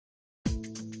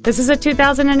This is a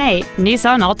 2008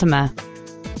 Nissan Altima.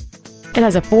 It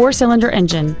has a 4-cylinder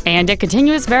engine and a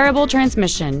continuous variable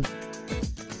transmission.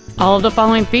 All of the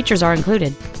following features are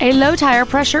included: a low tire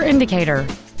pressure indicator,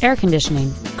 air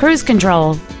conditioning, cruise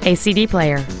control, a CD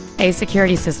player, a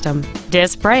security system,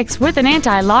 disc brakes with an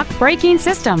anti-lock braking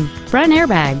system, front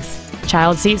airbags,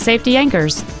 child seat safety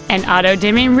anchors, an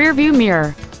auto-dimming rearview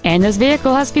mirror, and this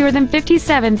vehicle has fewer than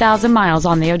 57,000 miles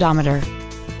on the odometer.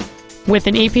 With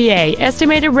an EPA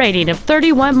estimated rating of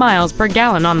 31 miles per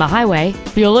gallon on the highway,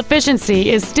 fuel efficiency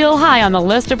is still high on the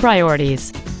list of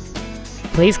priorities.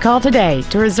 Please call today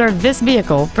to reserve this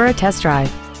vehicle for a test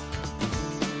drive.